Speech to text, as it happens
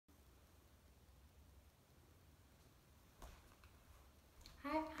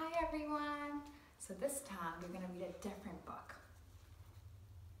everyone! So this time we're going to read a different book.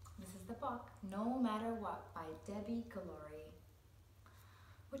 This is the book No Matter What by Debbie Galori.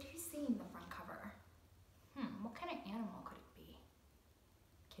 What do you see in the front cover? What kind of animal could it be?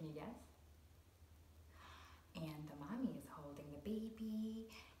 Can you guess? And the mommy is holding the baby,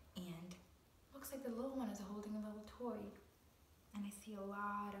 and looks like the little one is holding a little toy. And I see a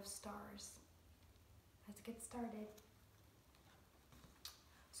lot of stars. Let's get started.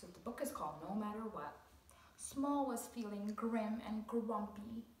 So the book is called No Matter What. Small was feeling grim and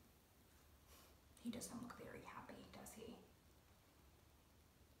grumpy. He doesn't look very happy, does he?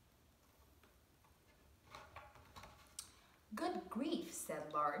 Good grief, said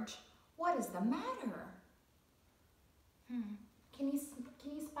Large. What is the matter? Can you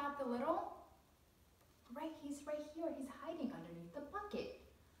spot the little? He's right here. He's hiding underneath the bucket.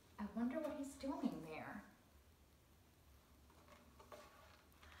 I wonder what he's doing there.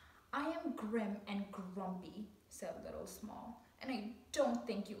 I am grim and grumpy, said Little Small, and I don't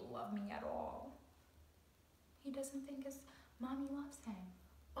think you love me at all. He doesn't think his mommy loves him.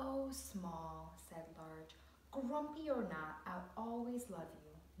 Oh, Small, said Large, grumpy or not, I'll always love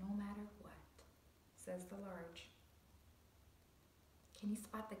you, no matter what, says the Large. Can you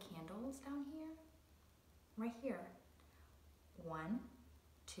spot the candles down here? Right here. 1,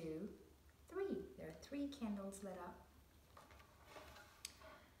 2, 3. There are 3 candles lit up.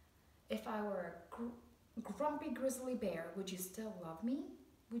 If I were a grumpy grizzly bear, would you still love me?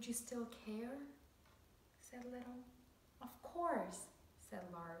 Would you still care? Said Little. Of course, said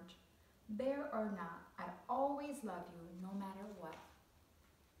Large. Bear or not, I'd always love you no matter what.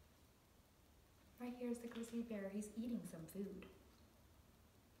 Right here's the grizzly bear. He's eating some food.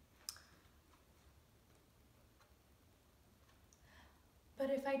 But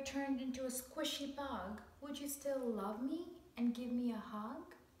if I turned into a squishy bug, would you still love me and give me a hug?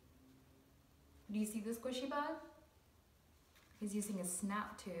 Do you see the squishy bug? He's using his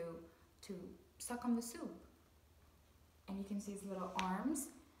snout to suck on the soup. And you can see his little arms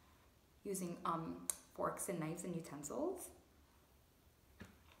using forks and knives and utensils.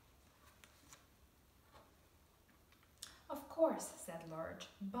 Of course, said Large,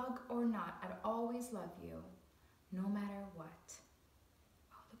 bug or not, I'd always love you, no matter what.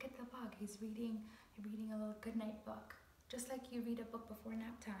 Oh, look at the bug. He's reading a little goodnight book, just like you read a book before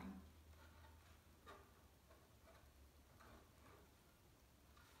nap time.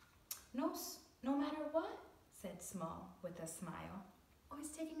 No matter what, said Small with a smile. Oh,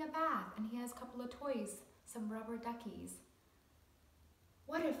 he's taking a bath and he has a couple of toys, some rubber duckies.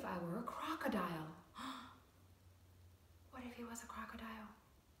 What if I were a crocodile? What if he was a crocodile?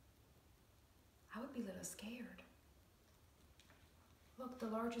 I would be a little scared. Look, the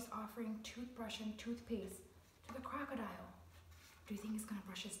Large is offering toothbrush and toothpaste to the crocodile. Do you think he's gonna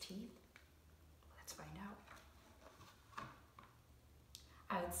brush his teeth? Let's find out.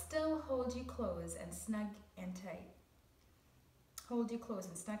 I would still hold you close and snug and tight. Hold you close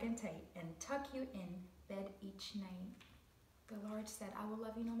and snug and tight and tuck you in bed each night. The Large said, I will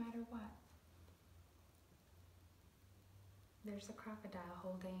love you no matter what. There's a crocodile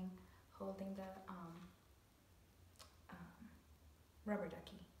holding the rubber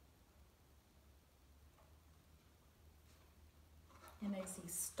ducky. And I see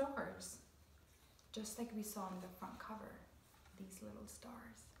stars, just like we saw on the front cover. These little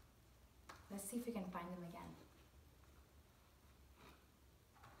stars. Let's see if we can find them again.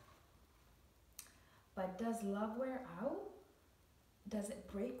 But does love wear out? Does it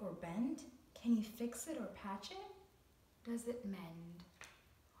break or bend? Can you fix it or patch it? Does it mend?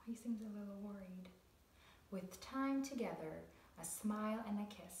 Oh, he seems a little worried. With time together, a smile and a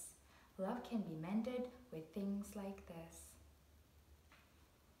kiss, love can be mended with things like this.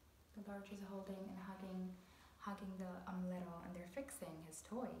 The Large is holding and hugging the little, and they're fixing his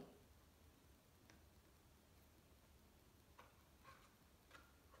toy.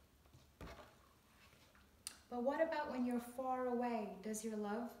 But what about when you're far away? Does your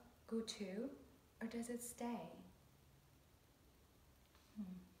love go too, or does it stay?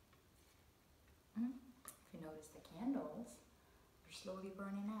 If you notice the candles, they're slowly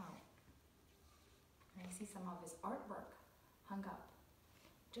burning out. And I see some of his artwork hung up,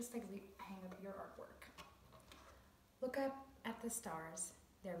 just like we hang up your artwork. Look up at the stars.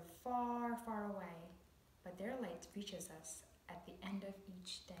 They're far, far away, but their light reaches us at the end of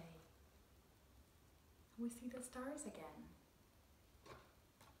each day. We see the stars again.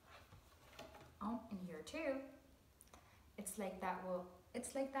 Oh, and here too. It's like that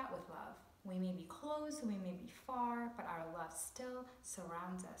with love. We may be close, we may be far, but our love still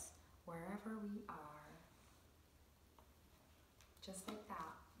surrounds us wherever we are. Just like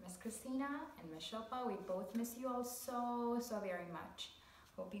that. Miss Christina and Miss Shilpa, we both miss you all so very much.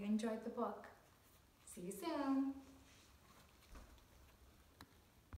 Hope you enjoyed the book. See you soon.